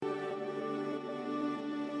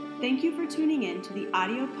Thank you for tuning in to the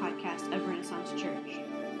audio podcast of Renaissance Church,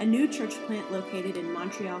 a new church plant located in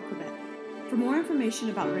Montreal, Quebec. For more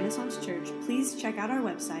information about Renaissance Church, please check out our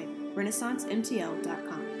website,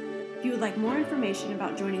 renaissancemtl.com. If you would like more information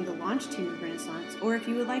about joining the launch team of Renaissance, or if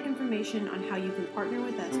you would like information on how you can partner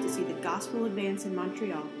with us to see the gospel advance in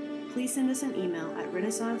Montreal, please send us an email at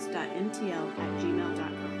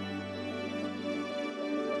renaissance.mtl@gmail.com.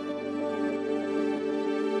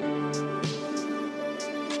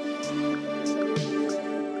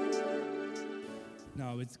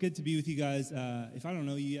 No, it's good to be with you guys. If I don't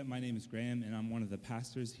know you yet, my name is Graham, and I'm one of the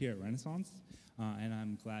pastors here at Renaissance, and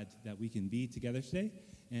I'm glad that we can be together today,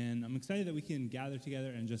 and I'm excited that we can gather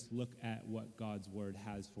together and just look at what God's Word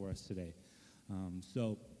has for us today.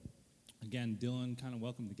 So, again, Dylan kind of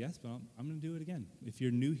welcomed the guests, but I'm going to do it again. If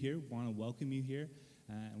you're new here, want to welcome you here,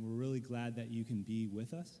 and we're really glad that you can be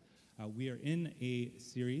with us. We are in a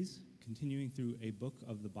series continuing through a book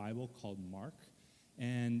of the Bible called Mark.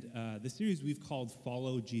 And the series we've called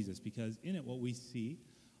Follow Jesus, because in it what we see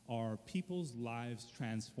are people's lives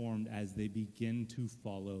transformed as they begin to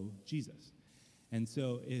follow Jesus. And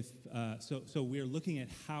so so we're looking at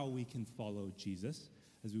how we can follow Jesus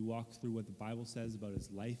as we walk through what the Bible says about his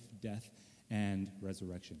life, death, and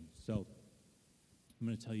resurrection. So I'm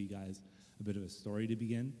going to tell you guys a bit of a story to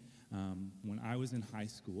begin. When I was in high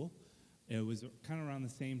school, it was kind of around the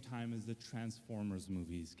same time as the Transformers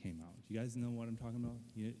movies came out. You guys know what I'm talking about?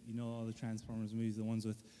 You know all the Transformers movies, the ones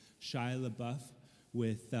with Shia LaBeouf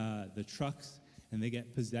with the trucks, and they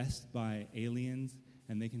get possessed by aliens,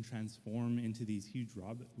 and they can transform into these huge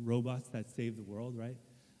robots that save the world, right?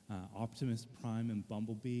 Optimus Prime and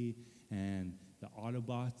Bumblebee, and the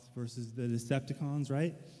Autobots versus the Decepticons,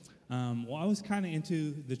 right? Well, I was kind of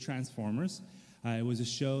into the Transformers. It was a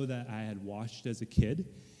show that I had watched as a kid.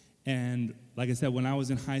 And like I said, when I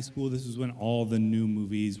was in high school, this was when all the new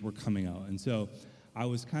movies were coming out. And so I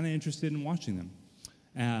was kind of interested in watching them.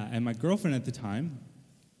 And my girlfriend at the time,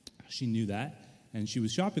 she knew that. And she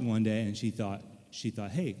was shopping one day, and she thought,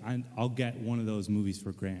 hey, I'll get one of those movies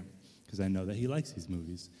for Graham, because I know that he likes these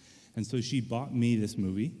movies. And so she bought me this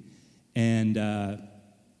movie. And I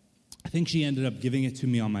think she ended up giving it to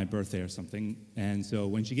me on my birthday or something. And so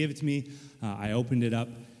when she gave it to me, I opened it up.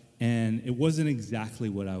 And it wasn't exactly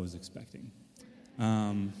what I was expecting.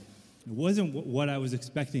 It wasn't what I was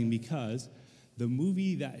expecting because the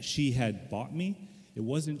movie that she had bought me, it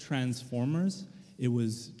wasn't Transformers, it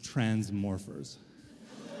was Transmorphers.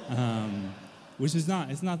 Which is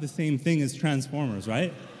it's not the same thing as Transformers,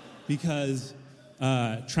 right? Because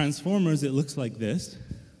Transformers, it looks like this,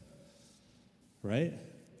 right?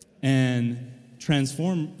 And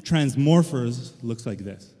Transmorphers looks like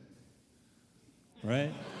this,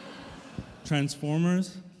 right?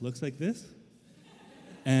 Transformers looks like this,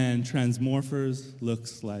 and Transmorphers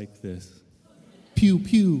looks like this. Pew,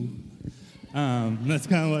 pew. That's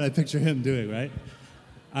kind of what I picture him doing, right?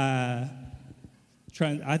 I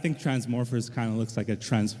think Transmorphers kind of looks like a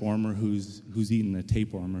transformer who's eating a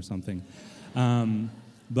tapeworm or something.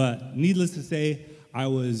 But needless to say, I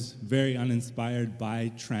was very uninspired by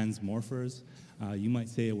Transmorphers. You might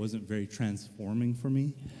say it wasn't very transforming for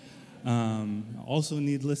me. Also,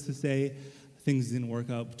 needless to say, things didn't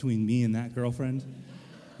work out between me and that girlfriend.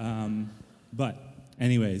 But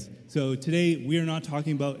anyways, so today we are not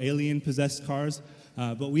talking about alien-possessed cars,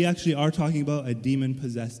 but we actually are talking about a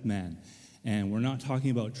demon-possessed man. And we're not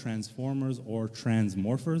talking about Transformers or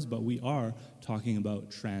Transmorphers, but we are talking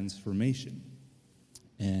about transformation.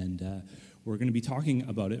 And we're going to be talking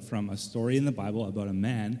about it from a story in the Bible about a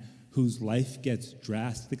man whose life gets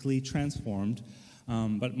drastically transformed.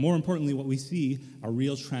 But more importantly, what we see, a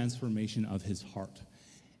real transformation of his heart.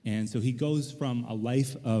 And so he goes from a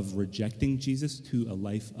life of rejecting Jesus to a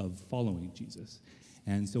life of following Jesus.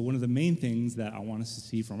 And so one of the main things that I want us to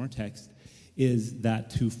see from our text is that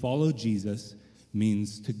to follow Jesus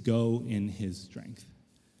means to go in his strength.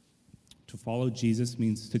 To follow Jesus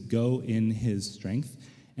means to go in his strength.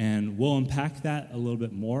 And we'll unpack that a little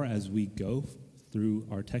bit more as we go through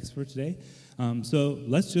our text for today. So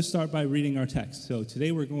let's just start by reading our text. So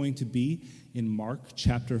today we're going to be in Mark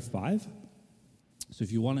chapter 5. So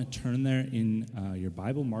if you want to turn there in your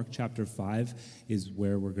Bible, Mark chapter 5 is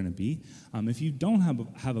where we're going to be. If you don't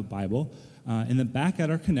have a Bible, in the back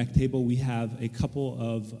at our Connect table, we have a couple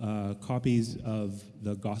of copies of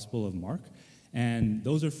the Gospel of Mark, and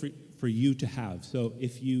those are for you to have. So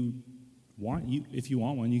if you want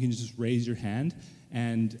one, you can just raise your hand,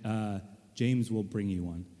 and James will bring you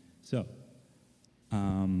one. So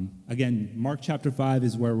again, Mark chapter 5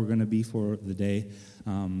 is where we're going to be for the day.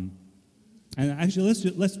 And actually,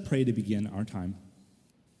 let's pray to begin our time.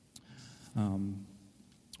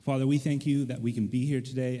 Father, we thank you that we can be here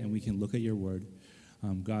today and we can look at your word.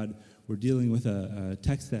 God, we're dealing with a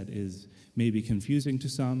text that is maybe confusing to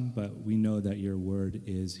some, but we know that your word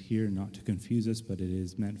is here not to confuse us, but it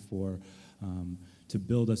is meant for to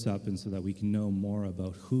build us up and so that we can know more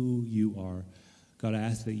about who you are. God, I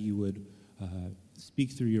ask that you would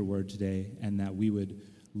speak through your word today and that we would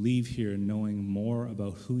leave here knowing more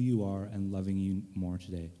about who you are and loving you more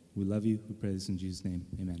today. We love you. We pray this in Jesus' name.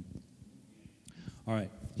 Amen. All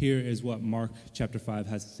right, here is what Mark chapter 5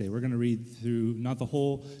 has to say. We're going to read through, not the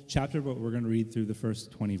whole chapter, but we're going to read through the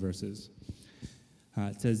first 20 verses.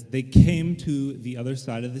 It says, they came to the other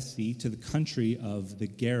side of the sea, to the country of the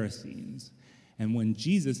Gerasenes. And when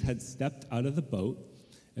Jesus had stepped out of the boat,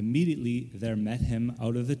 immediately there met him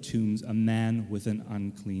out of the tombs a man with an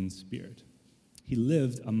unclean spirit. He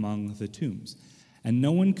lived among the tombs, and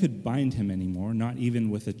no one could bind him anymore, not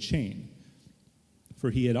even with a chain. For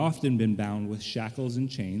he had often been bound with shackles and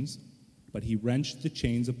chains, but he wrenched the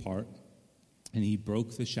chains apart, and he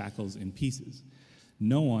broke the shackles in pieces.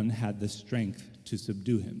 No one had the strength to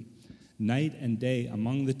subdue him. Night and day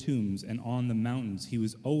among the tombs and on the mountains he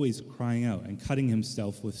was always crying out and cutting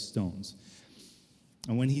himself with stones.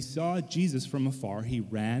 And when he saw Jesus from afar, he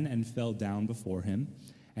ran and fell down before him,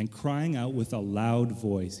 and crying out with a loud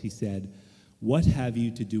voice, he said, "What have you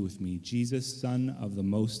to do with me, Jesus, Son of the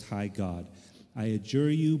Most High God? I adjure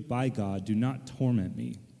you by God, do not torment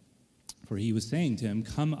me." For he was saying to him,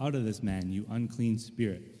 "Come out of this man, you unclean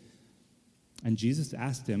spirit." And Jesus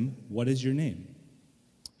asked him, "What is your name?"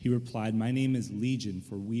 He replied, "My name is Legion,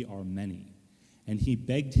 for we are many." And he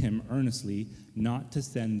begged him earnestly not to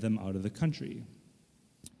send them out of the country.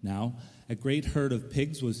 Now, a great herd of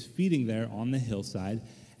pigs was feeding there on the hillside,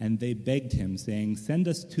 and they begged him, saying, "Send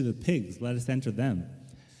us to the pigs, let us enter them."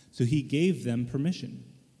 So he gave them permission.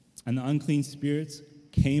 And the unclean spirits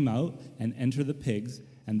came out and entered the pigs,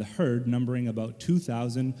 and the herd, numbering about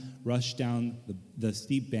 2,000, rushed down the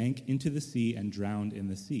steep bank into the sea and drowned in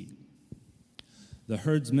the sea. The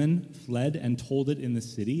herdsmen fled and told it in the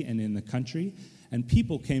city and in the country, and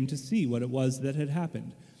people came to see what it was that had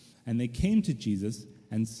happened. And they came to Jesus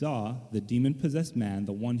and saw the demon-possessed man,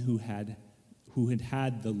 the one who had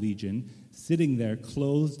the legion, sitting there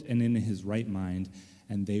clothed and in his right mind,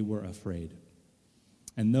 and they were afraid.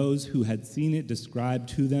 And those who had seen it described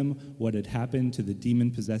to them what had happened to the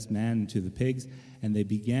demon-possessed man and to the pigs, and they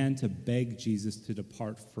began to beg Jesus to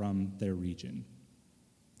depart from their region.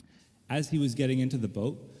 As he was getting into the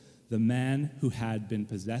boat, the man who had been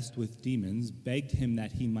possessed with demons begged him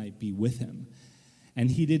that he might be with him.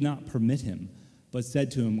 And he did not permit him, but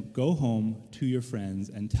said to him, "Go home to your friends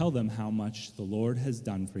and tell them how much the Lord has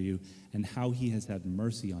done for you and how he has had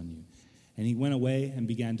mercy on you." And he went away and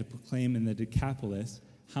began to proclaim in the Decapolis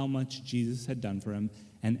how much Jesus had done for him,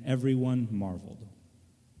 and everyone marveled.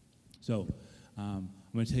 So, I'm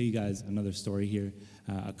going to tell you guys another story here.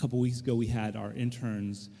 A couple weeks ago, we had our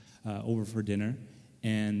interns over for dinner,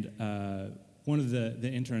 and one of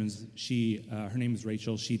the interns, her name is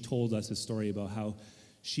Rachel, she told us a story about how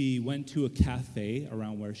she went to a cafe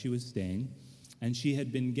around where she was staying, and she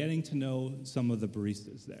had been getting to know some of the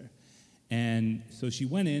baristas there. And so she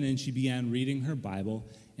went in and she began reading her Bible,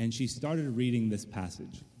 and she started reading this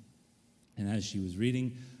passage. And as she was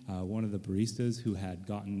reading, one of the baristas who had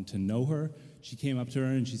gotten to know her, she came up to her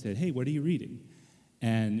and she said, "Hey, what are you reading?"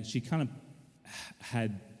 And she kind of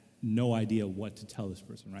had no idea what to tell this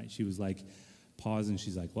person, right? She was like, paused, and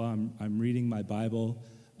she's like, "Well, I'm reading my Bible."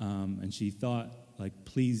 And she thought, like,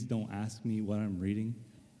 please don't ask me what I'm reading,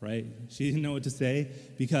 right? She didn't know what to say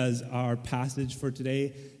because our passage for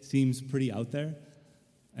today seems pretty out there.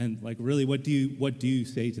 And like, really, what do you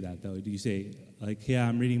say to that, though? Do you say, like, "Yeah,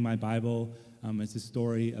 I'm reading my Bible. It's a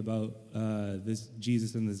story about this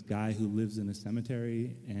Jesus and this guy who lives in a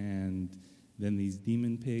cemetery, and then these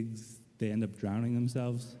demon pigs, they end up drowning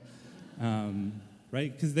themselves,"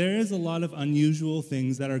 right? Because there is a lot of unusual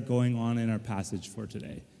things that are going on in our passage for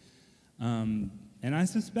today. And I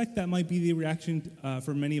suspect that might be the reaction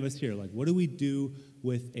for many of us here. Like, what do we do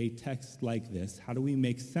with a text like this? How do we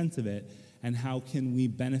make sense of it? And how can we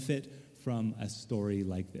benefit from a story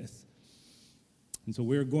like this? And so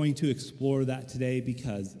we're going to explore that today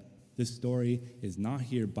because this story is not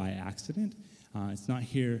here by accident. It's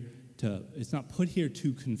not put here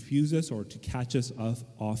to confuse us or to catch us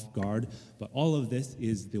off guard. But all of this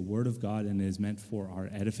is the Word of God and is meant for our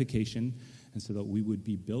edification, and so that we would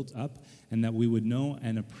be built up and that we would know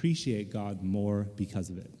and appreciate God more because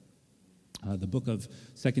of it. The book of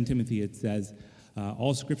 2 Timothy, it says,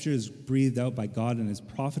 All Scripture is breathed out by God and is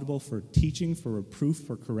profitable for teaching, for reproof,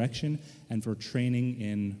 for correction, and for training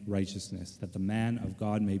in righteousness, that the man of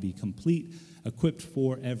God may be complete, equipped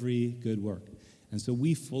for every good work. And so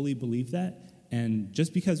we fully believe that. And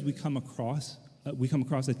just because we come across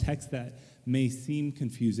a text that may seem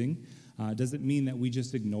confusing, doesn't mean that we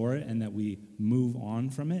just ignore it and that we move on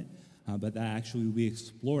from it. But that actually we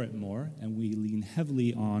explore it more and we lean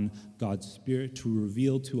heavily on God's Spirit to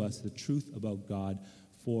reveal to us the truth about God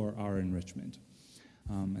for our enrichment.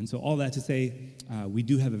 And so all that to say, we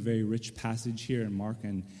do have a very rich passage here in Mark,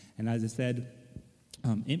 and as I said,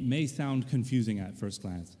 it may sound confusing at first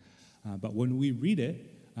glance, but when we read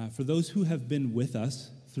it, for those who have been with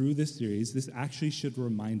us through this series, this actually should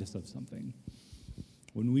remind us of something.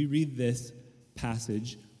 When we read this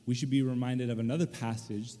passage, we should be reminded of another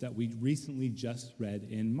passage that we recently just read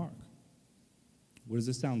in Mark. What does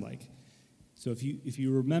this sound like? So if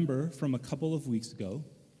you remember from a couple of weeks ago,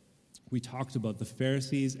 we talked about the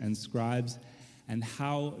Pharisees and scribes and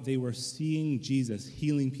how they were seeing Jesus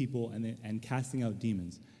healing people and casting out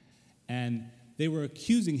demons. And they were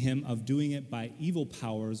accusing him of doing it by evil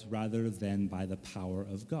powers rather than by the power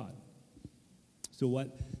of God. So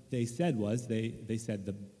what they said was, they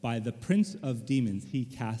said, by the prince of demons, he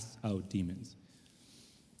casts out demons.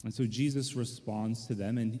 And so Jesus responds to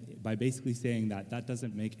them and by basically saying that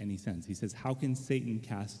doesn't make any sense. He says, how can Satan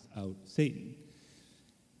cast out Satan?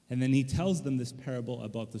 And then he tells them this parable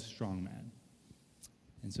about the strong man.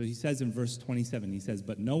 And so he says in verse 27, he says,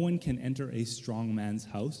 but no one can enter a strong man's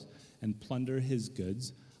house and plunder his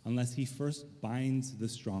goods unless he first binds the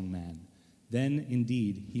strong man. Then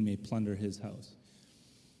indeed he may plunder his house.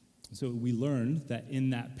 So we learned that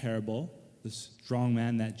in that parable, the strong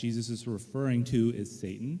man that Jesus is referring to is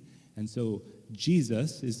Satan. And so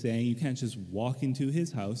Jesus is saying you can't just walk into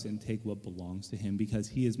his house and take what belongs to him because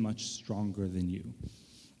he is much stronger than you.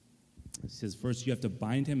 He says first you have to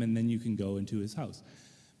bind him and then you can go into his house.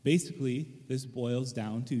 Basically, this boils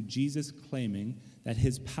down to Jesus claiming that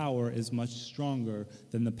his power is much stronger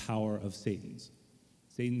than the power of Satan's.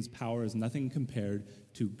 Satan's power is nothing compared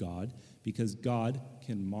to God because God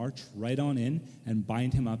can march right on in and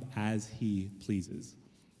bind him up as he pleases.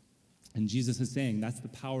 And Jesus is saying that's the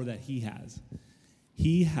power that he has.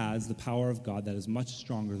 He has the power of God that is much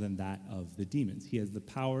stronger than that of the demons. He has the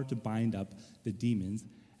power to bind up the demons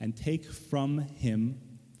and take from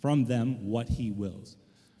them what he wills.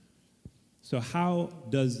 So how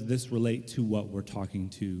does this relate to what we're talking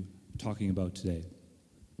about today?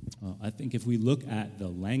 I think if we look at the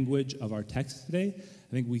language of our text today,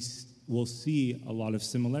 I think we'll see a lot of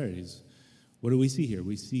similarities. What do we see here?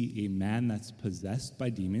 We see a man that's possessed by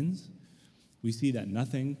demons. We see that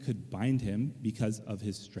nothing could bind him because of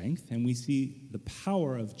his strength. And we see the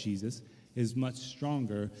power of Jesus is much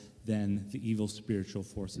stronger than the evil spiritual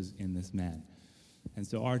forces in this man. And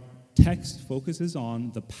so our text focuses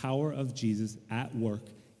on the power of Jesus at work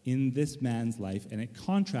in this man's life, and it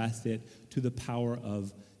contrasts it to the power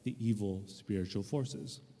of the evil spiritual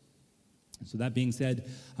forces. So that being said,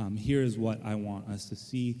 here is what I want us to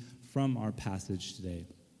see from our passage today.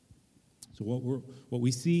 So what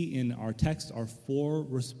we see in our text are 4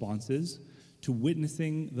 responses to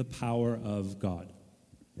witnessing the power of God.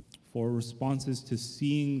 4 responses to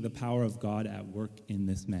seeing the power of God at work in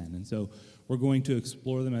this man. And so we're going to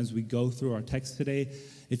explore them as we go through our text today.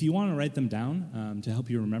 If you want to write them down to help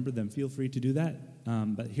you remember them, feel free to do that.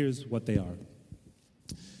 But here's what they are.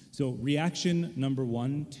 So reaction number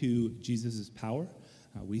 1 to Jesus' power.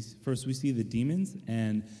 We see the demons,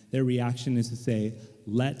 and their reaction is to say,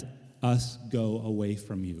 let us go away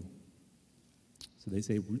from you. So they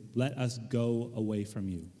say, let us go away from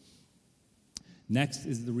you. Next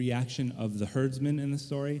is the reaction of the herdsmen in the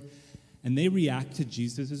story, and they react to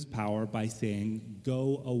Jesus' power by saying,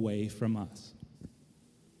 go away from us.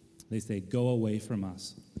 They say, go away from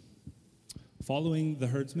us. Following the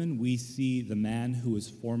herdsman, we see the man who was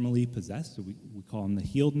formerly possessed, so we call him the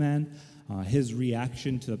healed man. His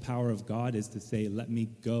reaction to the power of God is to say, let me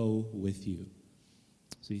go with you.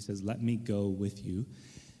 So he says, let me go with you.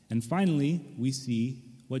 And finally, we see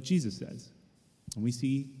what Jesus says. And we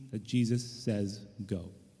see that Jesus says,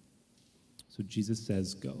 go. So Jesus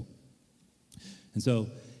says, go. And so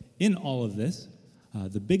in all of this,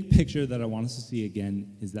 the big picture that I want us to see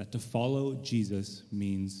again is that to follow Jesus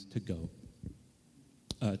means to go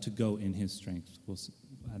in his strength. We'll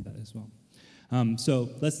add that as well. So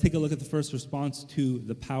let's take a look at the first response to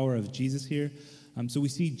the power of Jesus here. So we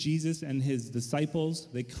see Jesus and his disciples,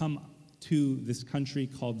 they come to this country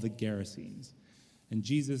called the Gerasenes. And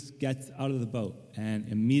Jesus gets out of the boat, and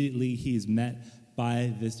immediately he is met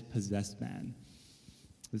by this possessed man.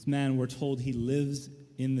 This man, we're told he lives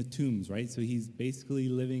in the tombs, right? So he's basically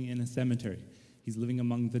living in a cemetery. He's living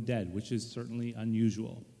among the dead, which is certainly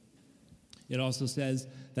unusual. It also says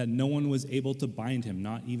that no one was able to bind him,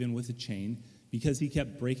 not even with a chain, because he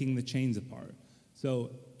kept breaking the chains apart.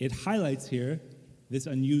 So it highlights here this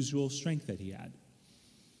unusual strength that he had.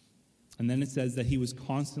 And then it says that he was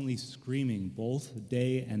constantly screaming both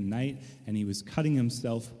day and night, and he was cutting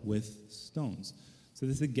himself with stones. So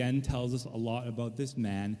this again tells us a lot about this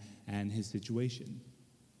man and his situation.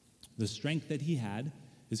 The strength that he had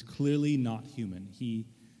is clearly not human. He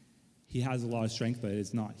has a lot of strength, but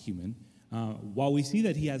it's not human. While we see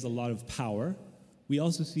that he has a lot of power, we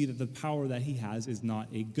also see that the power that he has is not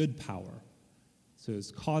a good power. So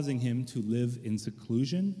it's causing him to live in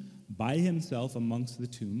seclusion by himself amongst the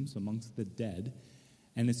tombs, amongst the dead,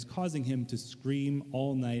 and it's causing him to scream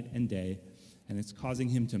all night and day, and it's causing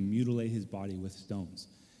him to mutilate his body with stones.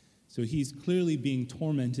 So he's clearly being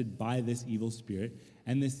tormented by this evil spirit,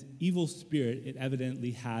 and this evil spirit, it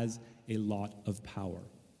evidently has a lot of power.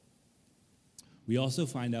 We also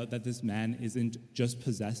find out that this man isn't just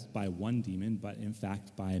possessed by one demon, but in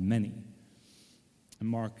fact by many. And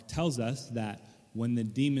Mark tells us that when the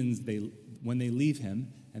demons, when they leave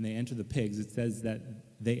him and they enter the pigs, it says that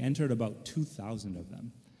they entered about 2,000 of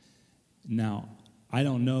them. Now, I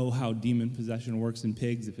don't know how demon possession works in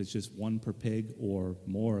pigs, if it's just one per pig or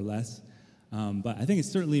more or less. But I think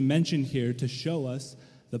it's certainly mentioned here to show us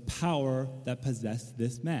the power that possessed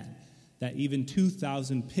this man. That even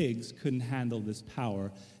 2,000 pigs couldn't handle this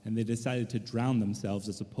power, and they decided to drown themselves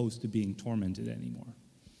as opposed to being tormented anymore.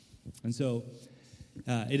 And so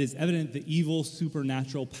it is evident the evil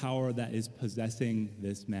supernatural power that is possessing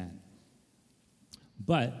this man.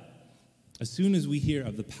 But as soon as we hear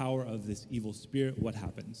of the power of this evil spirit, what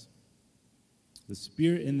happens? The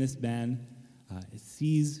spirit in this man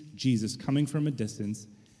sees Jesus coming from a distance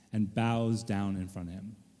and bows down in front of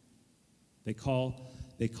him. They call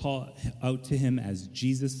out to him as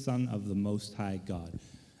Jesus, Son of the Most High God.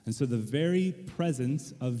 And so the very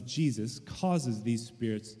presence of Jesus causes these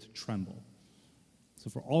spirits to tremble. So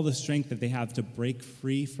for all the strength that they have to break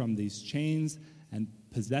free from these chains and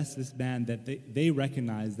possess this man, that they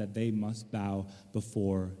recognize that they must bow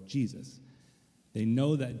before Jesus. They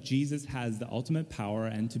know that Jesus has the ultimate power,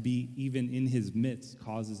 and to be even in his midst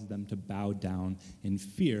causes them to bow down in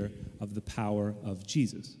fear of the power of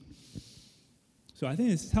Jesus. So I think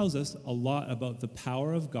this tells us a lot about the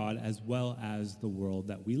power of God as well as the world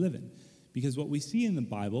that we live in. Because what we see in the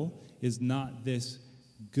Bible is not this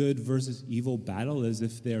good versus evil battle as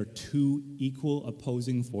if they're two equal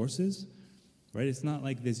opposing forces, right? It's not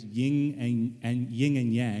like this yin and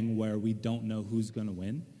yang where we don't know who's going to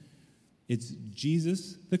win. It's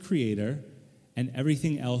Jesus, the creator, and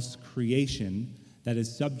everything else, creation, that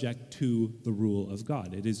is subject to the rule of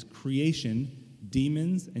God. It is creation,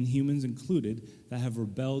 demons and humans included, that have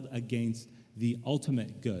rebelled against the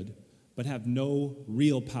ultimate good, but have no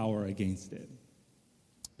real power against it.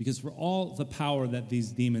 Because for all the power that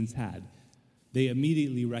these demons had, they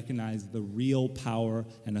immediately recognized the real power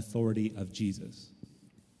and authority of Jesus,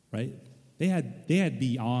 right? They had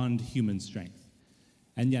beyond human strength,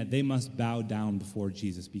 and yet they must bow down before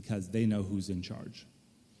Jesus because they know who's in charge.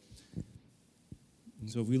 And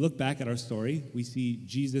so if we look back at our story, we see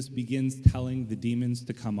Jesus begins telling the demons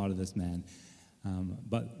to come out of this man.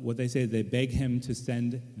 But what they say is they beg him to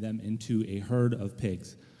send them into a herd of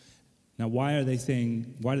pigs. Now, why do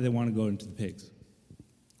they want to go into the pigs?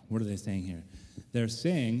 What are they saying here? They're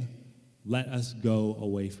saying, let us go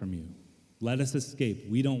away from you. Let us escape.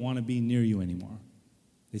 We don't want to be near you anymore.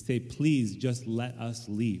 They say, please just let us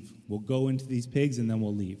leave. We'll go into these pigs and then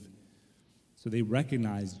we'll leave. So they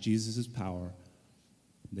recognize Jesus' power.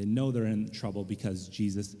 They know they're in trouble because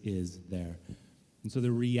Jesus is there. And so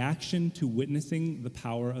the reaction to witnessing the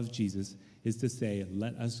power of Jesus is to say,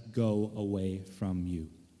 let us go away from you.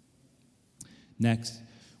 Next,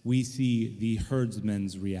 we see the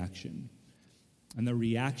herdsman's reaction. And the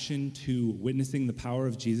reaction to witnessing the power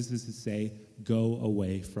of Jesus is to say, go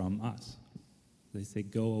away from us. They say,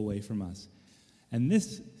 go away from us. And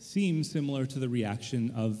this seems similar to the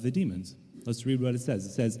reaction of the demons. Let's read what it says.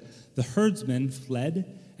 It says, the herdsmen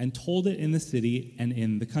fled and told it in the city and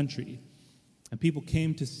in the country. And people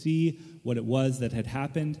came to see what it was that had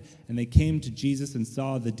happened, and they came to Jesus and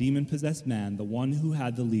saw the demon-possessed man, the one who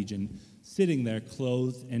had the legion, sitting there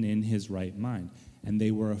clothed and in his right mind. And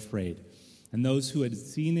they were afraid. And those who had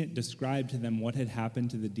seen it described to them what had happened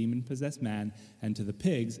to the demon-possessed man and to the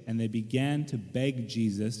pigs, and they began to beg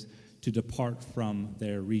Jesus to depart from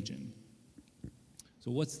their region. So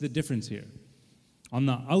what's the difference here? On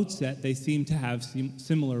the outset, they seem to have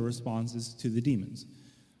similar responses to the demons.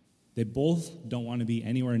 They both don't want to be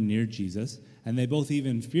anywhere near Jesus, and they both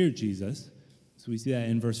even fear Jesus. So we see that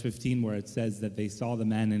in verse 15 where it says that they saw the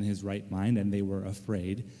man in his right mind and they were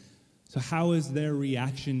afraid. So how is their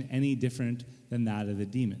reaction any different than that of the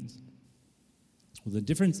demons? Well, the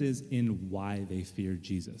difference is in why they feared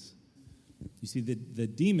Jesus. You see, the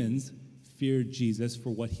demons feared Jesus for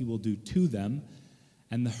what he will do to them,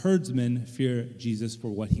 and the herdsmen fear Jesus for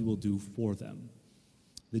what he will do for them.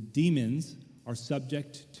 The demons are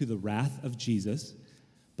subject to the wrath of Jesus,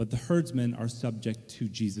 but the herdsmen are subject to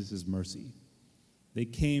Jesus' mercy. They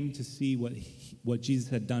came to see what Jesus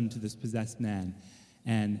had done to this possessed man,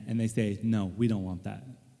 and they say, no, we don't want that.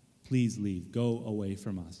 Please leave. Go away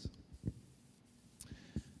from us.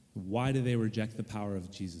 Why do they reject the power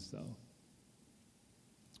of Jesus, though?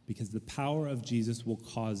 Because the power of Jesus will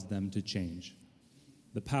cause them to change.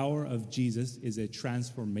 The power of Jesus is a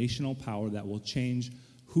transformational power that will change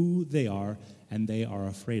who they are, and they are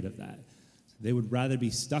afraid of that. They would rather be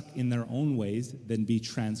stuck in their own ways than be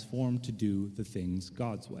transformed to do the things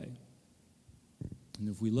God's way. And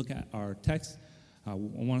if we look at our text, I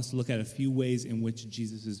want us to look at a few ways in which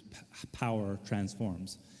Jesus' power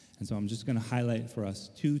transforms. And so I'm just going to highlight for us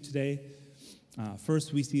two today.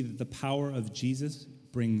 First, we see that the power of Jesus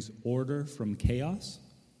brings order from chaos.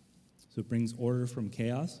 So it brings order from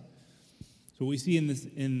chaos. So what we see in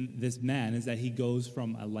this man is that he goes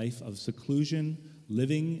from a life of seclusion,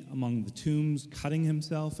 living among the tombs, cutting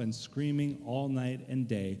himself and screaming all night and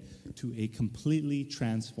day, to a completely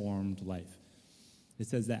transformed life. It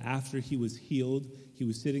says that after he was healed, he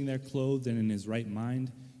was sitting there clothed and in his right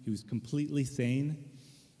mind. He was completely sane.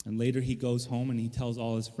 And later he goes home and he tells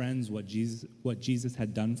all his friends what Jesus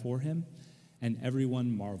had done for him, and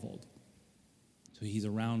everyone marveled. So he's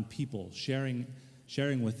around people, sharing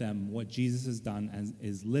with them what Jesus has done and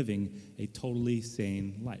is living a totally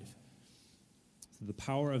sane life. So the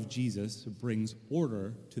power of Jesus brings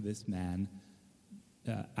order to this man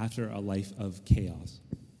after a life of chaos.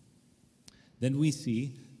 Then we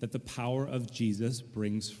see that the power of Jesus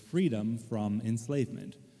brings freedom from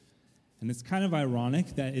enslavement. And it's kind of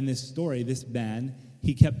ironic that in this story, this man,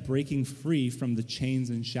 he kept breaking free from the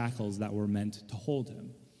chains and shackles that were meant to hold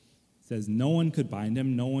him. It says no one could bind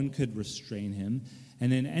him, no one could restrain him,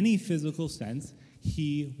 and in any physical sense,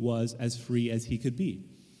 he was as free as he could be.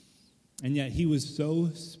 And yet he was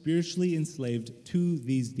so spiritually enslaved to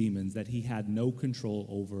these demons that he had no control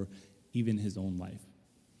over even his own life.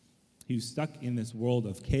 He was stuck in this world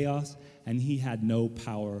of chaos, and he had no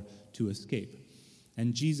power to escape.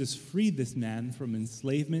 And Jesus freed this man from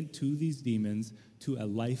enslavement to these demons to a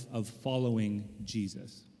life of following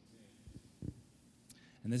Jesus.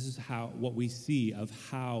 And this is what we see of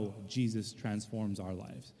how Jesus transforms our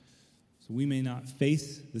lives. So we may not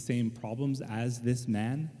face the same problems as this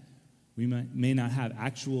man. We may not have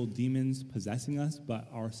actual demons possessing us, but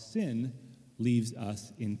our sin leaves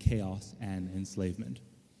us in chaos and enslavement.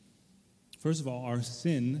 First of all, our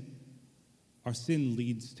sin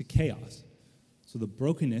leads to chaos. So the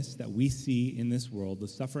brokenness that we see in this world, the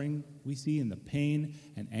suffering we see and the pain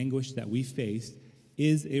and anguish that we face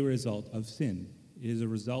is a result of sin. It is a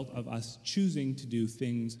result of us choosing to do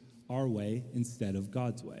things our way instead of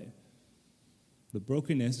God's way. The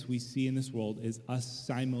brokenness we see in this world is us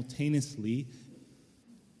simultaneously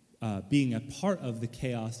being a part of the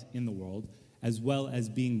chaos in the world, as well as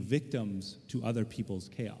being victims to other people's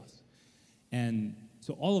chaos. And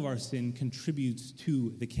so all of our sin contributes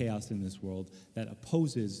to the chaos in this world that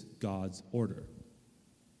opposes God's order.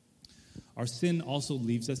 Our sin also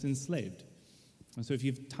leaves us enslaved. And so if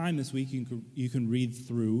you have time this week, you can read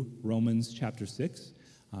through Romans chapter 6.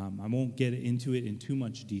 I won't get into it in too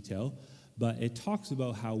much detail, but it talks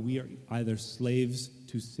about how we are either slaves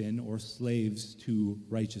to sin or slaves to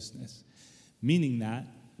righteousness, meaning that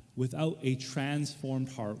without a transformed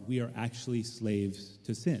heart, we are actually slaves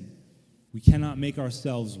to sin. We cannot make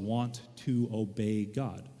ourselves want to obey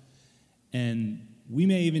God. And we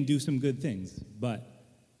may even do some good things, but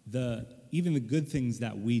even the good things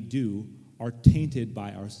that we do are tainted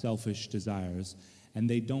by our selfish desires, and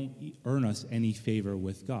they don't earn us any favor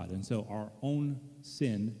with God. And so our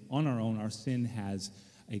sin has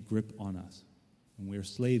a grip on us, and we are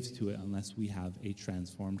slaves to it unless we have a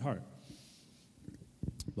transformed heart.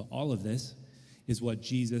 But all of this is what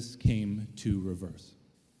Jesus came to reverse.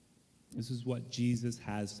 This is what Jesus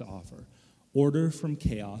has to offer: order from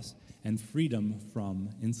chaos and freedom from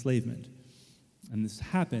enslavement. And this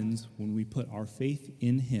happens when we put our faith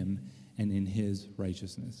in him and in his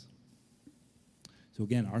righteousness. So So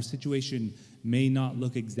again, our situation may not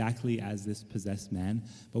look exactly as this possessed man,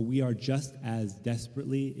 but we are just as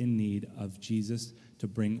desperately in need of Jesus to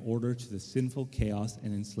bring order to the sinful chaos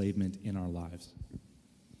and enslavement in our lives.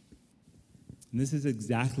 And this is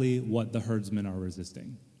exactly what the herdsmen are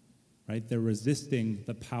resisting, right? They're resisting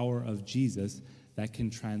the power of Jesus that can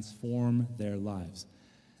transform their lives.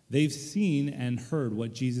 They've seen and heard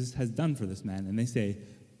what Jesus has done for this man, and they say,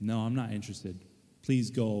 "No, I'm not interested. Please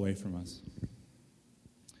go away from us."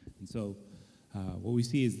 And so what we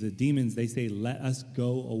see is the demons, they say, "Let us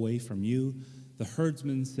go away from you." The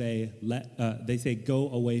herdsmen say, "Go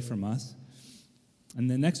away from us." And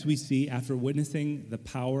then next we see, after witnessing the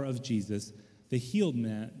power of Jesus, the healed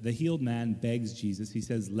man begs Jesus. He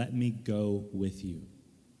says, "Let me go with you."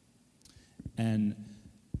 And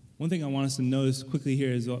one thing I want us to notice quickly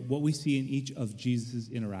here is what we see in each of Jesus'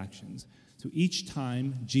 interactions. So each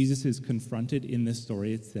time Jesus is confronted in this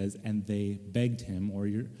story, it says, "and they begged him," or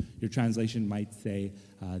your translation might say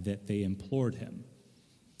that they implored him.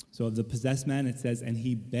 So of the possessed man, it says, "and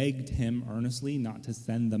he begged him earnestly not to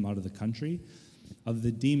send them out of the country." Of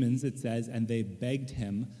the demons, it says, "and they begged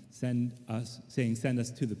him, saying, 'Send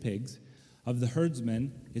us to the pigs.'" Of the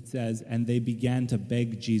herdsmen, it says, "and they began to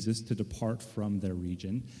beg Jesus to depart from their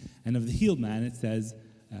region." And of the healed man, it says,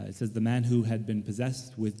 the man who had been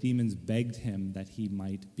possessed with demons begged him that he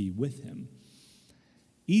might be with him.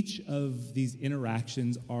 Each of these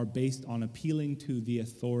interactions are based on appealing to the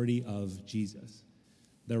authority of Jesus.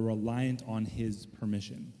 They're reliant on his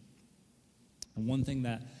permission. And one thing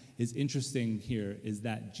that is interesting here is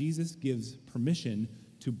that Jesus gives permission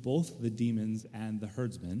to both the demons and the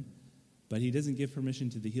herdsmen, but he doesn't give permission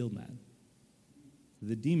to the healed man.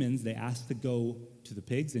 The demons, they ask to go to the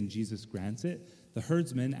pigs, and Jesus grants it. The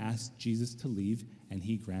herdsman asks Jesus to leave, and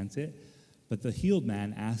he grants it. But the healed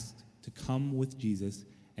man asks to come with Jesus,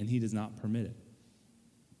 and he does not permit it.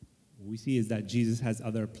 What we see is that Jesus has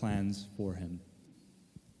other plans for him.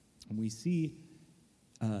 And what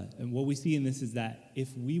we see in this is that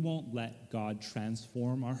if we won't let God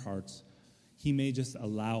transform our hearts, he may just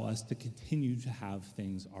allow us to continue to have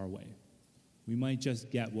things our way. We might just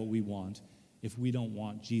get what we want if we don't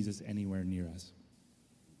want Jesus anywhere near us.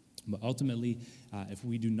 But ultimately, if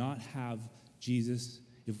we do not have Jesus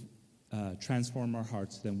transform our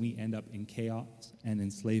hearts, then we end up in chaos and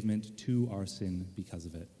enslavement to our sin because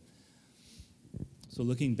of it. So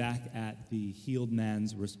looking back at the healed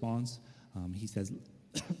man's response, he says,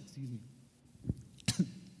 excuse me.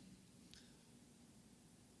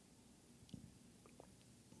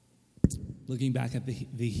 Looking back at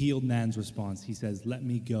the healed man's response, he says, "Let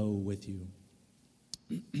me go with you."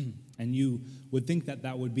 And you would think that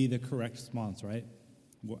that would be the correct response, right?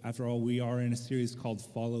 After all, we are in a series called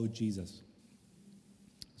Follow Jesus.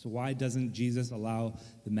 So why doesn't Jesus allow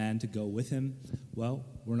the man to go with him? Well,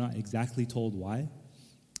 we're not exactly told why.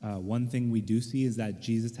 One thing we do see is that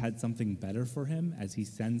Jesus had something better for him as he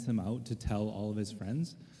sends him out to tell all of his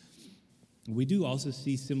friends. We do also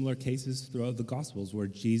see similar cases throughout the Gospels where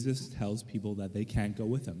Jesus tells people that they can't go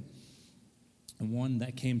with him. And one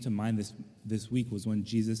that came to mind this week was when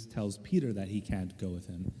Jesus tells Peter that he can't go with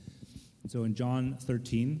him. And so in John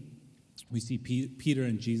 13, we see Peter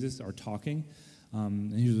and Jesus are talking.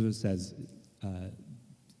 And here's what it says.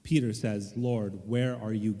 Peter says, "Lord, where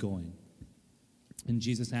are you going?" And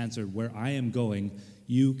Jesus answered, "Where I am going,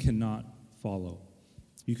 you cannot follow.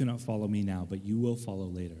 You cannot follow me now, but you will follow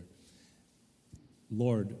later."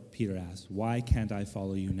 "Lord," Peter asked, "why can't I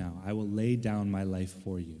follow you now? I will lay down my life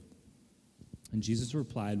for you." And Jesus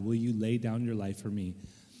replied, "Will you lay down your life for me?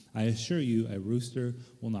 I assure you, a rooster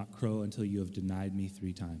will not crow until you have denied me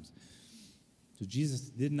 3 times. So Jesus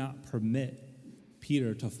did not permit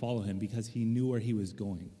Peter to follow him because he knew where he was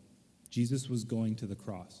going. Jesus was going to the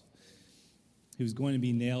cross. He was going to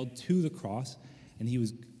be nailed to the cross, and he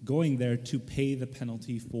was going there to pay the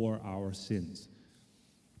penalty for our sins.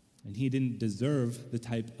 And he didn't deserve this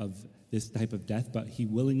type of death, but he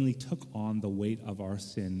willingly took on the weight of our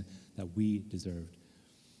sin that we deserved.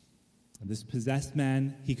 And this possessed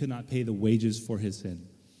man, he could not pay the wages for his sin.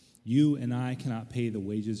 You and I cannot pay the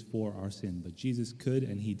wages for our sin, but Jesus could,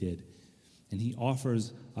 and he did. And he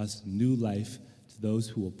offers us new life to those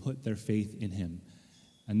who will put their faith in him.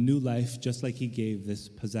 A new life just like he gave this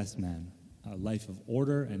possessed man, a life of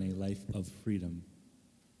order and a life of freedom.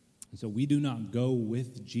 And so we do not go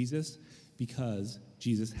with Jesus because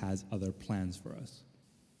Jesus has other plans for us.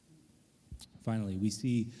 Finally,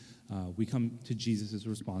 we come to Jesus'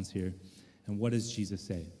 response here. And what does Jesus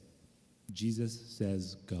say? Jesus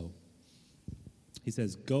says, "Go." He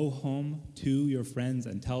says, "Go home to your friends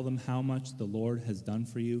and tell them how much the Lord has done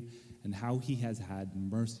for you and how he has had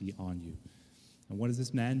mercy on you." And what does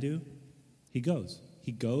this man do? He goes.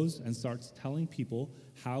 He goes and starts telling people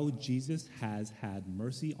how Jesus has had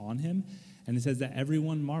mercy on him, and it says that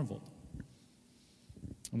everyone marveled.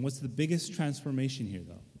 And what's the biggest transformation here,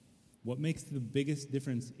 though? What makes the biggest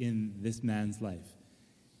difference in this man's life?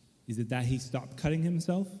 Is it that he stopped cutting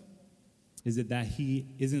himself? Is it that he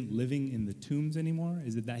isn't living in the tombs anymore?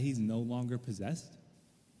 Is it that he's no longer possessed?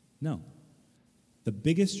 No. The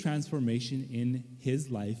biggest transformation in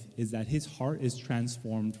his life is that his heart is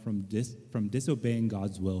transformed from disobeying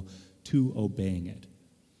God's will to obeying it.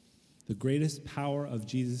 The greatest power of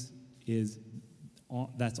Jesus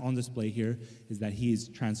that's on display here is that he's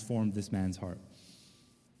transformed this man's heart.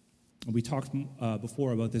 We talked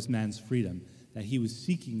before about this man's freedom, that he was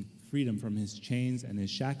seeking freedom from his chains and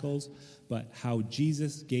his shackles, but how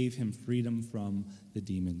Jesus gave him freedom from the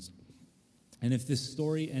demons. And if this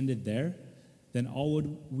story ended there, then all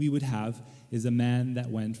we would have is a man that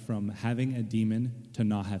went from having a demon to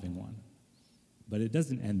not having one. But it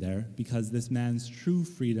doesn't end there, because this man's true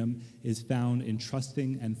freedom is found in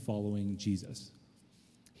trusting and following Jesus.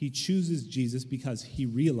 He chooses Jesus because he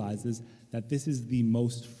realizes that this is the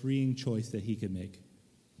most freeing choice that he could make.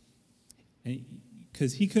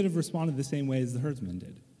 Because he could have responded the same way as the herdsman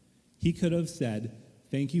did. He could have said,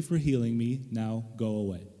 "Thank you for healing me, now go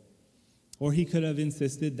away." Or he could have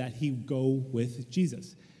insisted that he go with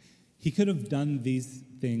Jesus. He could have done these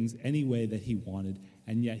things any way that he wanted,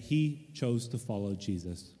 and yet he chose to follow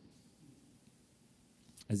Jesus.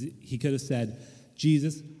 He could have said, he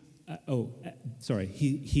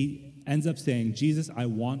ends up saying, "Jesus, I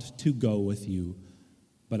want to go with you,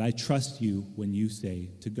 but I trust you when you say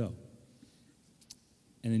to go."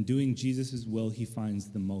 And in doing Jesus' will, he finds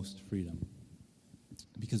the most freedom.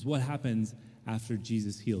 Because what happens after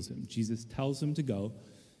Jesus heals him? Jesus tells him to go.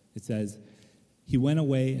 It says, he went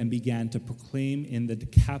away and began to proclaim in the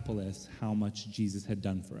Decapolis how much Jesus had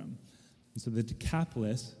done for him. And so the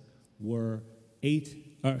Decapolis were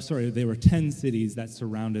 10 cities that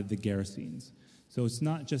surrounded the Gerasenes. So it's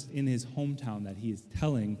not just in his hometown that he is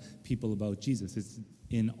telling people about Jesus. It's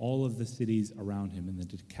in all of the cities around him in the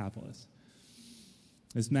Decapolis.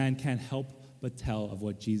 This man can't help but tell of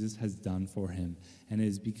what Jesus has done for him, and it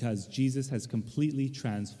is because Jesus has completely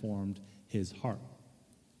transformed his heart.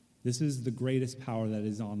 This is the greatest power that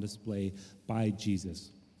is on display by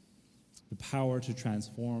Jesus, the power to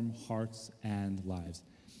transform hearts and lives,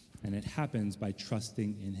 and it happens by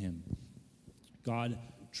trusting in him. God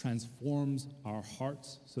transforms our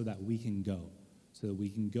hearts so that we can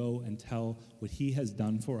go and tell what he has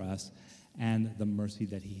done for us and the mercy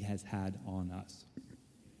that he has had on us.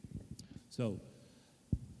 So,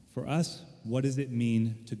 for us, what does it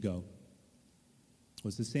mean to go? Well,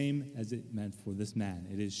 it's the same as it meant for this man.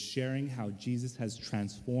 It is sharing how Jesus has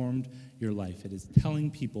transformed your life. It is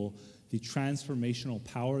telling people the transformational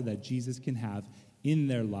power that Jesus can have in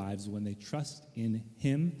their lives when they trust in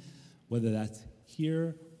him, whether that's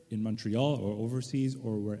here in Montreal or overseas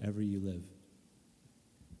or wherever you live.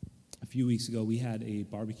 A few weeks ago, we had a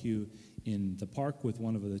barbecue in the park with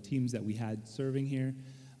one of the teams that we had serving here.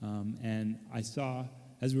 And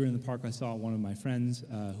as we were in the park, I saw one of my friends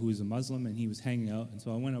who is a Muslim, and he was hanging out. And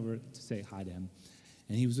so I went over to say hi to him.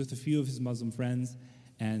 And he was with a few of his Muslim friends.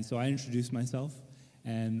 And so I introduced myself.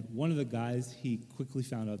 And one of the guys, he quickly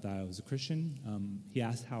found out that I was a Christian. He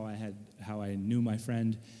asked how I knew my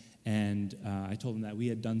friend. And I told him that we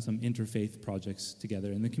had done some interfaith projects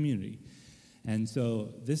together in the community. And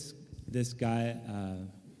so this guy,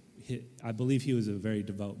 I believe he was a very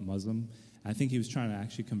devout Muslim. I think he was trying to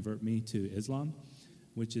actually convert me to Islam,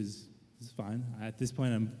 which is fine. At this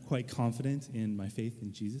point, I'm quite confident in my faith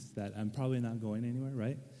in Jesus that I'm probably not going anywhere,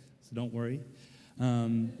 right? So don't worry.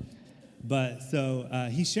 But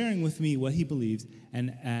he's sharing with me what he believes,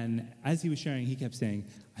 and as he was sharing, he kept saying,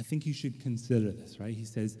 "I think you should consider this," right? He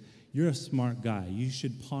says, "You're a smart guy. You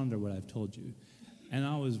should ponder what I've told you." And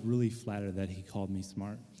I was really flattered that he called me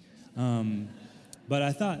smart. But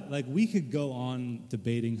I thought, we could go on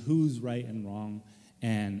debating who's right and wrong,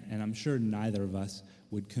 and I'm sure neither of us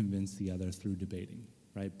would convince the other through debating,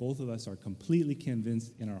 right? Both of us are completely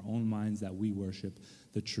convinced in our own minds that we worship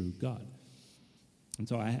the true God. And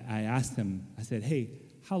so I asked him, I said, "Hey,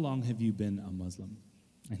 how long have you been a Muslim?"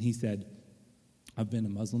 And he said, "I've been a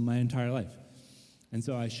Muslim my entire life." And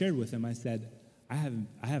so I shared with him, I said, I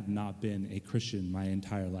have not been a Christian my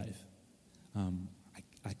entire life.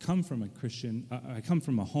 I come from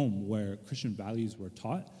a home where Christian values were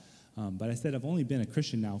taught, but I said I've only been a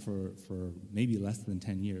Christian now for maybe less than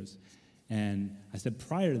 10 years. And I said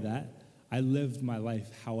prior to that, I lived my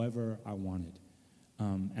life however I wanted.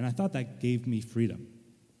 And I thought that gave me freedom.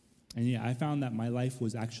 And yeah, I found that my life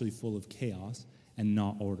was actually full of chaos, and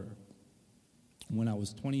not order. When I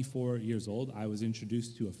was 24 years old, I was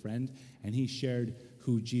introduced to a friend, and he shared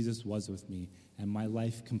who Jesus was with me, and my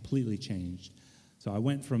life completely changed. So I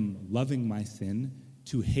went from loving my sin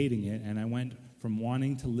to hating it, and I went from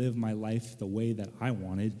wanting to live my life the way that I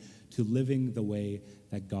wanted to living the way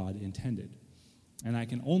that God intended. And I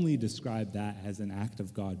can only describe that as an act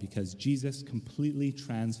of God because Jesus completely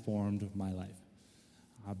transformed my life.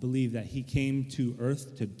 I believe that he came to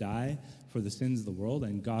earth to die for the sins of the world,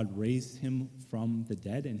 and God raised him from the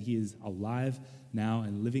dead, and he is alive now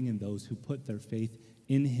and living in those who put their faith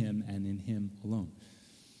in him and in him alone.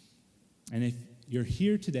 And if you're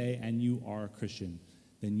here today and you are a Christian,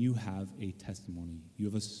 then you have a testimony. You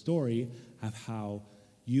have a story of how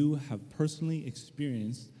you have personally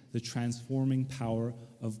experienced the transforming power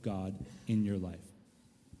of God in your life.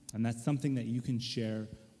 And that's something that you can share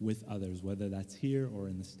with others, whether that's here or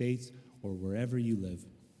in the States or wherever you live.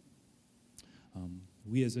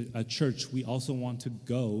 We as a church, we also want to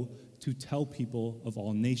go to tell people of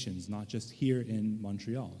all nations, not just here in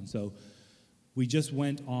Montreal. And so we just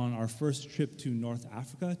went on our first trip to North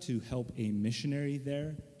Africa to help a missionary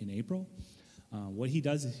there in April. What he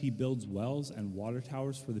does is he builds wells and water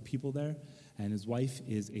towers for the people there, and his wife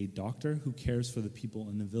is a doctor who cares for the people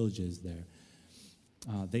in the villages there.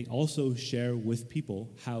 They also share with people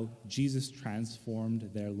how Jesus transformed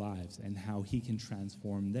their lives and how he can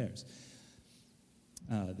transform theirs.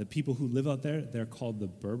 The people who live out there, they're called the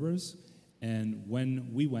Berbers. And when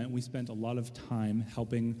we went, we spent a lot of time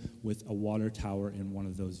helping with a water tower in one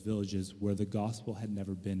of those villages where the gospel had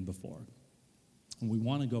never been before. And we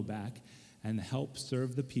want to go back and help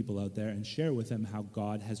serve the people out there and share with them how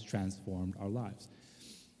God has transformed our lives.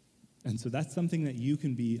 And so that's something that you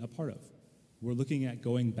can be a part of. We're looking at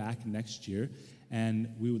going back next year,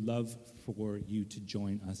 and we would love for you to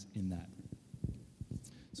join us in that.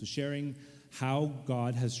 So sharing how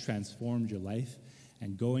God has transformed your life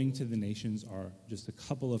and going to the nations are just a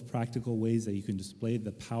couple of practical ways that you can display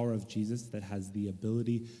the power of Jesus that has the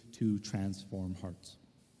ability to transform hearts.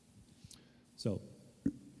 So,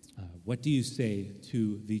 what do you say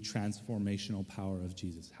to the transformational power of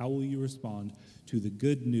Jesus? How will you respond to the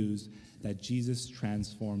good news that Jesus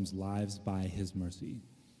transforms lives by his mercy?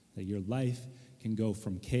 That your life can go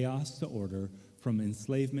from chaos to order, from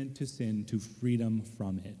enslavement to sin to freedom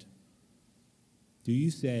from it. Do you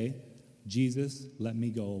say, Jesus, let me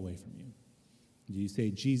go away from you? Do you say,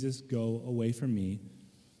 Jesus, go away from me?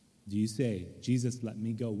 Do you say, Jesus, let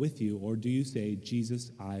me go with you? Or do you say,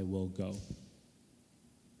 Jesus, I will go?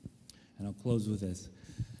 And I'll close with this.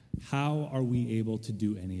 How are we able to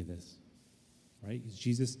do any of this? Right?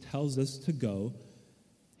 Jesus tells us to go.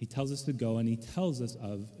 He tells us to go, and he tells us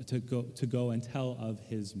to go and tell of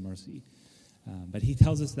his mercy. But he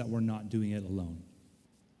tells us that we're not doing it alone.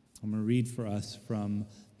 I'm going to read for us from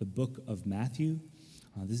the book of Matthew.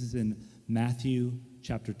 This is in Matthew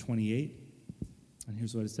chapter 28. And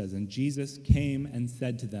here's what it says. And Jesus came and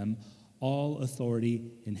said to them, all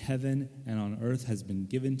authority in heaven and on earth has been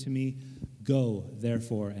given to me. Go,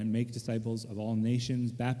 therefore, and make disciples of all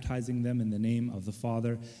nations, baptizing them in the name of the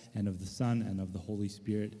Father and of the Son and of the Holy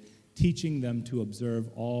Spirit, teaching them to observe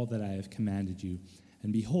all that I have commanded you.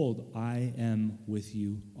 And behold, I am with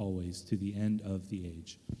you always to the end of the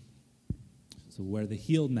age. So where the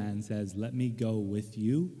healed man says, let me go with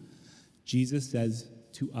you, Jesus says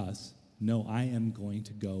to us, no, I am going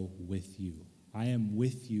to go with you. I am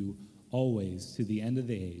with you always to the end of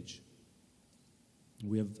the age.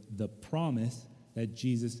 We have the promise that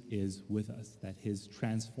Jesus is with us, that his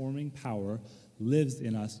transforming power lives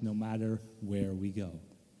in us no matter where we go.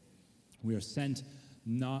 We are sent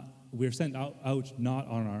out not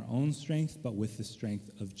on our own strength, but with the strength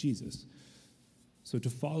of Jesus. So to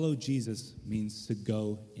follow Jesus means to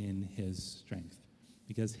go in his strength,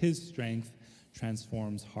 because his strength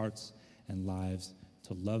transforms hearts and lives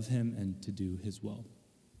to love him and to do his will.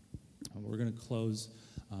 We're going to close.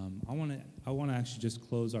 I want to actually just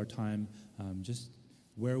close our time just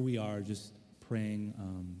where we are, just praying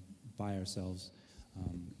by ourselves.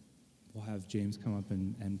 We'll have James come up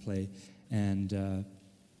and play. And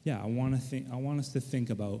I want us to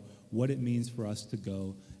think about what it means for us to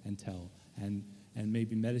go and tell, and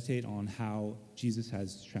maybe meditate on how Jesus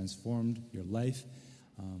has transformed your life.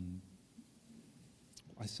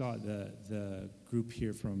 I saw the group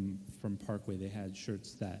here from Parkway. They had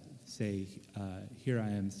shirts that say, "Here I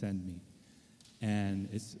am, send me," and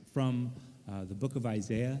it's from the book of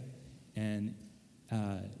Isaiah, and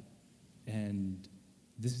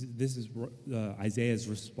this is Isaiah's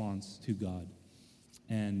response to God.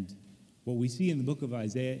 And what we see in the book of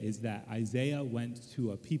Isaiah is that Isaiah went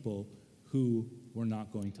to a people who were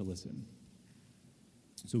not going to listen.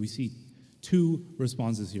 So we see two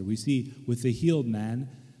responses here. We see with the healed man,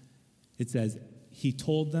 it says, he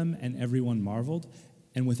told them and everyone marveled.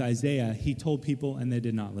 And with Isaiah, he told people and they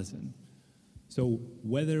did not listen. So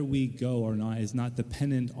whether we go or not is not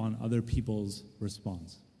dependent on other people's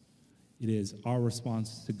response. It is our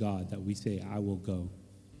response to God that we say, I will go.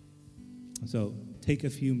 So take a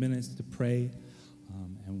few minutes to pray,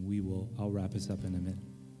 and I'll wrap us up in a minute.